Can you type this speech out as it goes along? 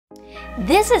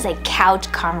This is a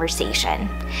couch conversation.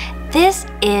 This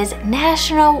is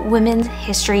National Women's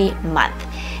History Month.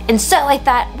 And so I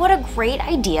thought, what a great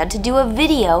idea to do a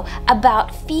video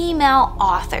about female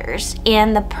authors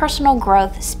in the personal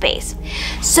growth space.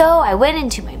 So I went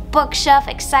into my bookshelf,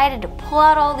 excited to pull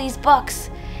out all these books.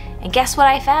 And guess what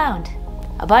I found?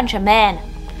 A bunch of men.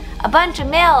 A bunch of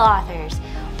male authors.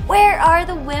 Where are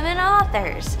the women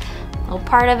authors? Well,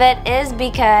 part of it is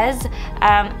because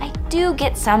I do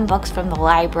get some books from the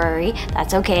library.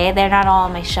 That's okay, they're not all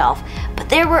on my shelf. But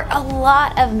there were a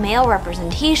lot of male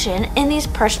representation in these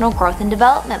personal growth and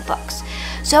development books.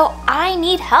 So I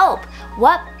need help.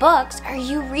 What books are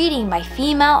you reading by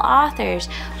female authors?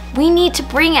 We need to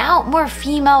bring out more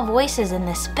female voices in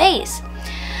this space.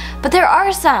 But there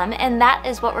are some, and that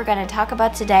is what we're going to talk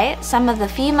about today, some of the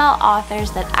female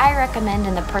authors that I recommend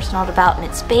in the personal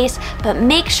development space. But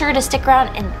make sure to stick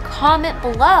around and comment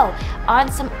below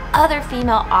on some other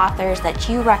female authors that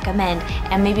you recommend,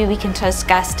 and maybe we can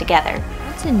discuss together.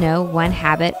 Want to know one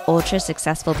habit ultra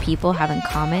successful people have in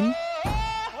common?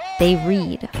 They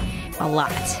read a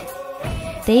lot.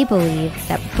 They believe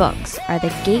that books are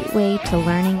the gateway to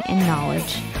learning and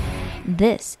knowledge.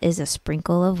 This is a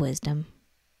sprinkle of wisdom.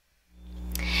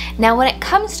 Now, when it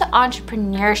comes to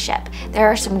entrepreneurship, there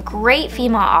are some great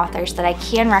female authors that I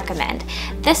can recommend.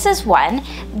 This is one.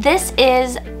 This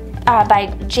is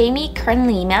by Kern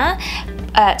Lima.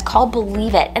 It's called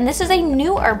Believe It, and this is a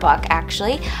newer book,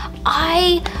 actually.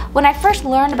 When I first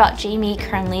learned about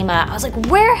Kern Lima, I was like,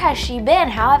 where has she been?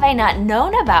 How have I not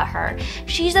known about her?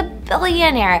 She's a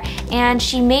billionaire, and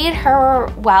she made her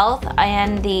wealth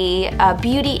in the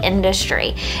beauty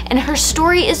industry, and her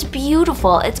story is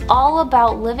beautiful. It's all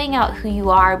about living out who you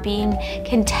are, being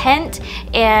content,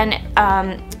 and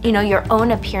your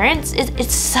own appearance.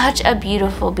 It's such a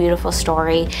beautiful, beautiful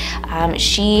story.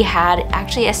 She had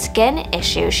actually a skin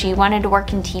issue. She wanted to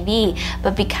work in TV,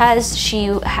 but because she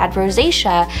had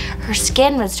rosacea, her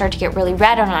skin would start to get really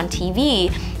red on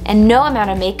TV, and no amount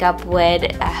of makeup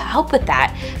would help with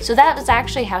that. So that was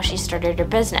actually how she started her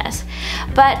business.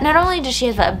 But not only does she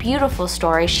have a beautiful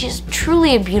story, she's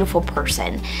truly a beautiful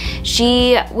person.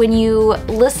 When you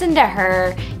listen to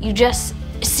her, you just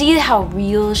see how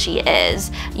real she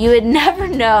is. You would never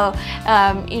know,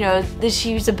 that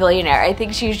she was a billionaire. I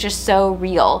think she's just so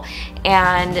real,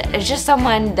 and it's just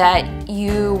someone that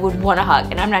you would want to hug,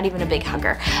 and I'm not even a big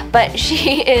hugger, but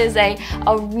she is a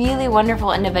really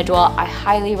wonderful individual. I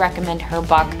highly recommend her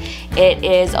book. It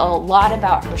is a lot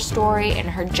about her story and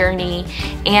her journey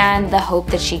and the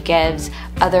hope that she gives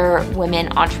other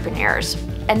women entrepreneurs.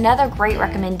 Another great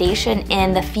recommendation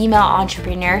in the female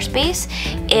entrepreneur space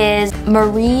is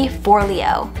Marie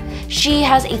Forleo. She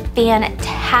has a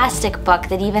fantastic book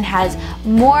that even has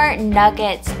more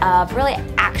nuggets of really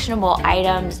actionable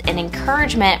items and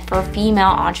encouragement for female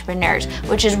entrepreneurs,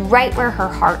 which is right where her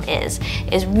heart is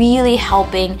really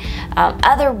helping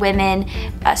other women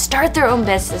start their own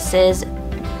businesses,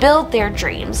 build their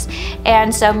dreams.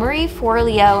 And so Marie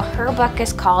Forleo, her book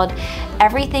is called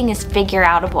Everything is Figure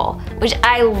Outable, which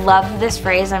I love this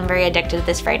phrase. I'm very addicted to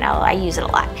this phrase now. I use it a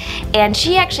lot. And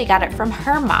she actually got it from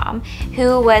her mom,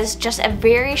 who was just a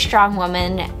very strong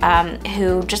woman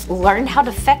who just learned how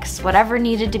to fix whatever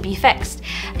needed to be fixed.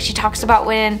 She talks about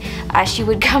when she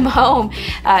would come home,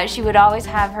 she would always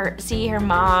see her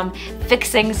mom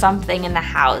fixing something in the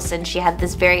house, and she had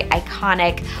this very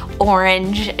iconic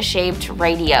orange-shaped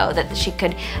radio that she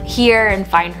could hear and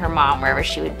find her mom wherever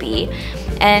she would be.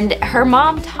 And her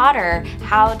mom taught her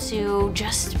how to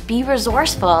just be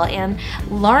resourceful and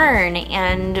learn,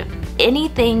 and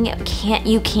anything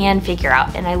you can figure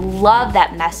out. And I love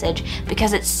that message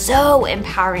because it's so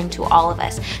empowering to all of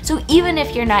us. So even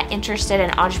if you're not interested in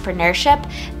entrepreneurship,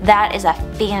 that is a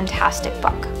fantastic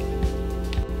book.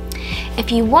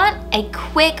 If you want a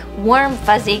quick, warm,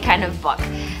 fuzzy kind of book,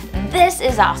 this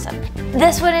is awesome.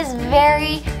 This one is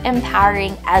very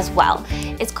empowering as well.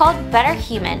 It's called Better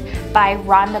Human by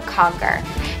Rhonda Conger.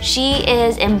 She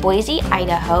is in Boise,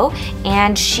 Idaho,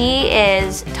 and she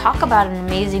is, talk about an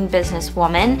amazing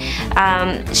businesswoman.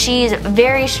 She's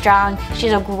very strong. She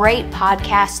has a great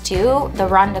podcast too, The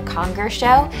Rhonda Conger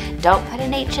Show. Don't put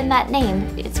an H in that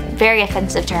name. It's very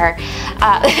offensive to her.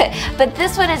 But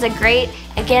this one is a great,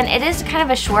 again, it is kind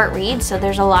of a short read, so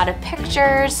there's a lot of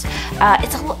pictures.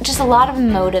 It's just a lot of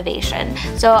motivation.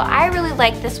 So I really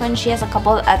like this one. She has a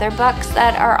couple of other books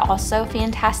that are also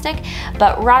fantastic,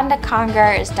 but Rhonda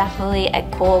Conger is definitely a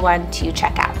cool one to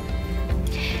check out.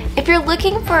 If you're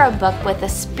looking for a book with a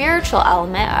spiritual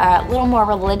element, a little more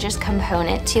religious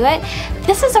component to it,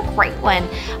 this is a great one.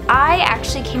 I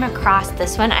actually came across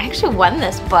this one. I actually won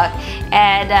this book,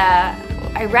 and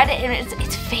I I read it and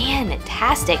it's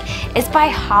fantastic. It's by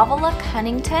Havilah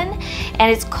Cunnington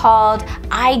and it's called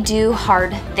I Do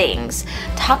Hard Things.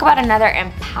 Talk about another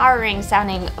empowering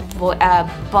sounding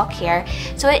book here.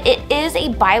 So it is a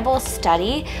Bible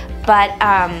study, but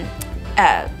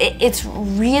it's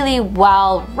really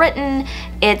well written.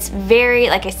 It's very,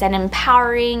 like I said,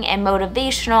 empowering and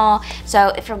motivational. So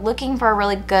if you're looking for a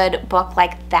really good book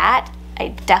like that, I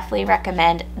definitely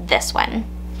recommend this one.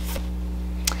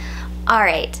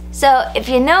 Alright, so if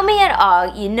you know me at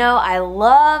all, you know I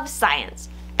love science.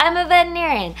 I'm a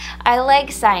veterinarian. I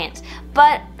like science,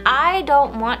 but I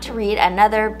don't want to read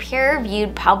another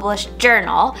peer-reviewed published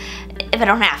journal if I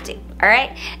don't have to.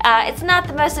 Alright? It's not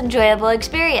the most enjoyable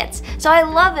experience. So I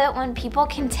love it when people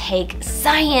can take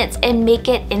science and make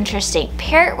it interesting.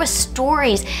 Pair it with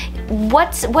stories.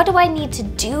 What do I need to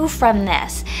do from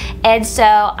this? And so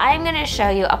I'm going to show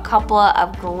you a couple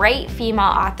of great female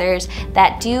authors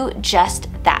that do just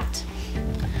that.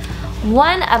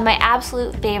 One of my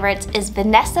absolute favorites is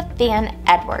Vanessa Van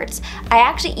Edwards. I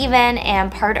actually even am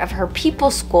part of her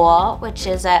People School, which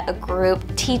is a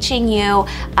group teaching you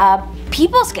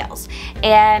people skills,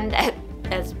 and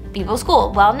as People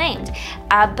School, well named.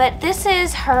 But this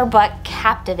is her book,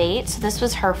 Captivate. So this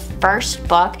was her first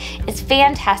book. It's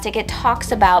fantastic. It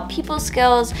talks about people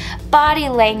skills, body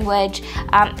language,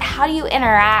 how do you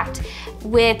interact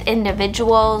with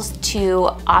individuals to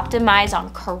optimize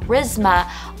on charisma,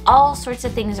 all sorts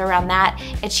of things around that.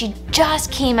 And she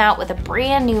just came out with a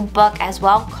brand new book as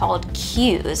well called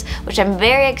Cues, which I'm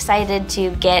very excited to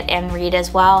get and read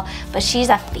as well. But she's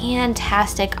a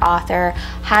fantastic author,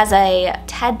 has a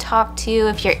TED Talk too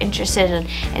if you're interested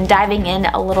in diving in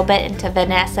a little bit into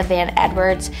Vanessa Van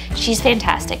Edwards. She's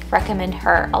fantastic, recommend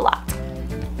her a lot.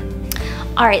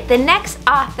 Alright, the next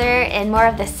author in more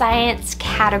of the science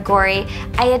category,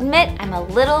 I admit I'm a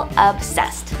little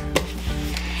obsessed.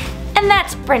 And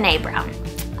that's Brene Brown.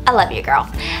 I love you, girl.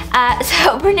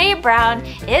 So Brene Brown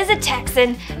is a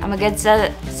Texan. I'm a good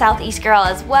Southeast girl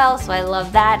as well, so I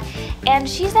love that. And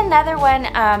she's another one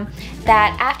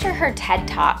that after her TED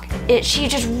Talk, she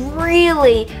just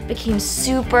really became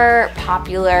super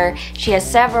popular. She has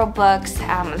several books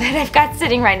that I've got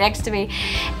sitting right next to me.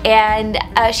 And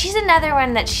she's another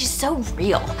one that she's so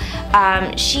real.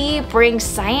 She brings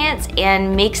science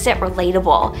and makes it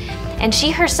relatable. And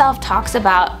she herself talks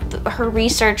about her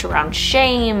research around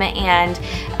shame and,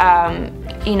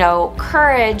 you know,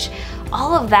 courage.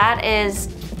 All of that is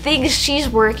things she's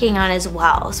working on as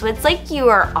well. So it's like you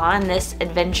are on this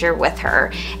adventure with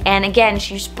her. And again,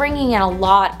 she's bringing in a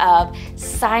lot of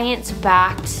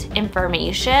science-backed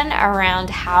information around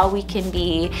how we can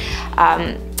be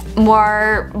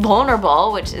more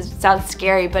vulnerable, which sounds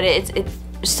scary, but it's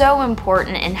so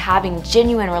important in having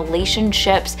genuine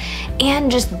relationships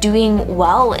and just doing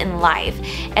well in life.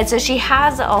 And so she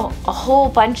has a whole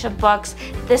bunch of books.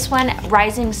 This one,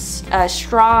 Rising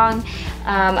Strong.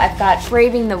 I've got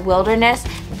Braving the Wilderness.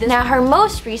 Now her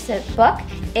most recent book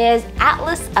is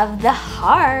Atlas of the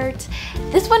Heart.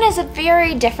 This one is a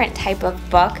very different type of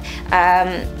book.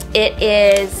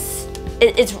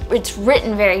 It's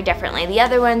written very differently. The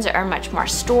other ones are much more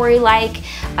story-like.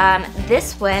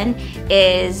 This one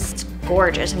is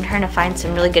gorgeous. I'm trying to find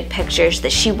some really good pictures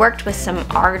that she worked with some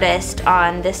artist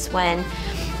on this one.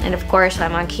 And of course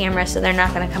I'm on camera so they're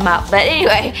not gonna come up. But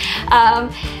anyway,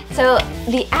 so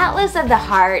the Atlas of the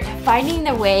Heart, Finding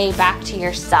the Way Back to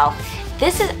Yourself.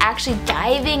 This is actually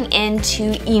diving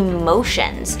into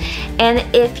emotions. And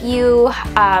if you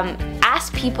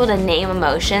ask people to name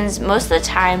emotions, most of the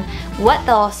time what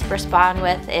they'll respond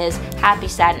with is happy,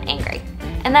 sad, and angry.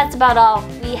 And that's about all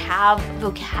we have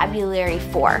vocabulary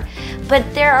for.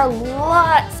 But there are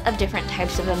lots of different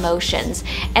types of emotions.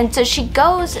 And so she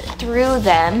goes through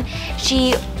them,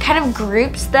 she kind of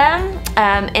groups them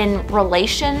in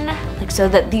relation, like so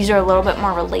that these are a little bit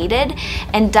more related,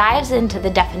 and dives into the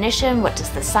definition, what does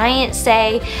the science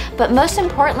say, but most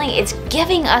importantly, it's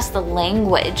giving us the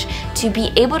language to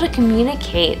be able to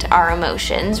communicate our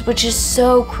emotions, which is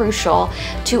so crucial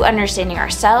to understanding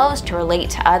ourselves, to relate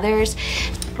to others.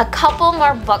 A couple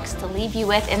more books to leave you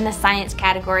with in the science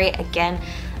category. Again,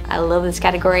 I love this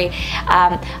category.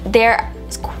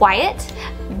 There's Quiet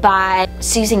by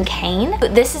Susan Cain.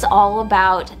 This is all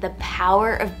about the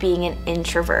power of being an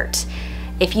introvert.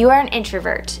 If you are an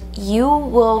introvert, you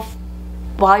will,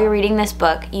 while you're reading this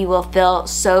book, you will feel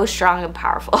so strong and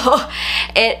powerful.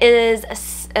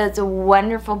 It's a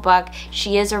wonderful book.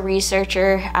 She is a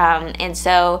researcher, and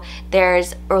so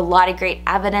there's a lot of great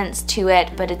evidence to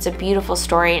it, but it's a beautiful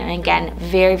story, and again,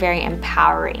 very, very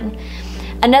empowering.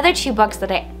 Another two books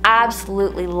that I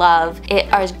absolutely love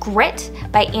are Grit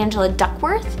by Angela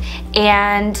Duckworth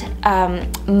and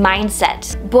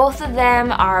Mindset. Both of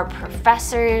them are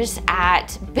professors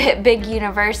at big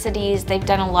universities. They've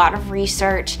done a lot of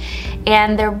research,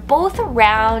 and they're both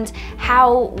around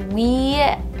how we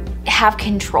have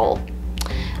control.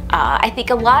 I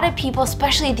think a lot of people,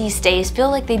 especially these days, feel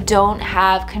like they don't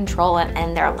have control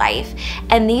in their life.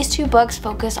 And these two books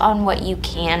focus on what you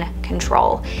can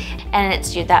control. And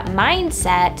it's that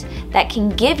mindset that can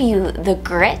give you the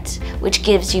grit, which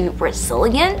gives you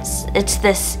resilience. It's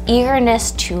this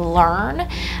eagerness to learn.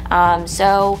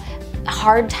 So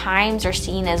hard times are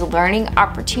seen as learning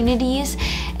opportunities,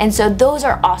 and so those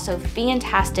are also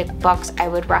fantastic books I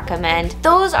would recommend.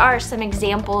 Those are some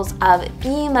examples of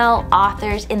female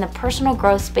authors in the personal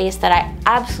growth space that I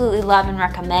absolutely love and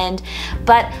recommend,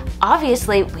 but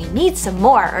obviously we need some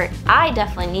more, or I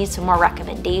definitely need some more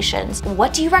recommendations.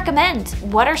 What do you recommend?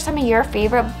 What are some of your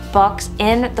favorite books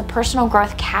in the personal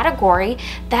growth category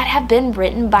that have been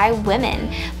written by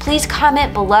women? Please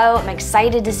comment below. I'm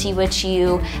excited to see what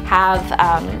you have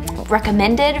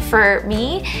recommended for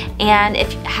me, and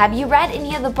have you read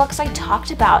any of the books I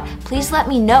talked about? Please let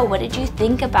me know. What did you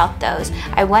think about those?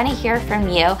 I want to hear from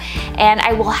you, and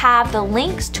I will have the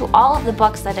links to all of the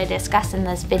books that I discussed in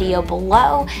this video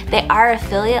below. They are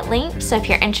affiliate links, so if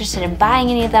you're interested in buying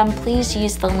any of them, please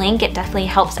use the link. It definitely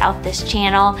helps out this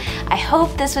channel. I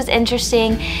hope this was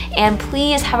interesting, and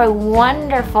please have a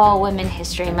wonderful Women's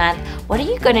History Month. What are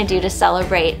you going to do to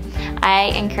celebrate?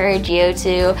 I encourage you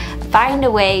to find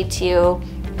a way to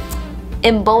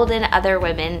embolden other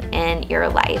women in your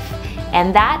life.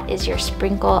 And that is your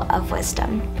sprinkle of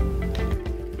wisdom.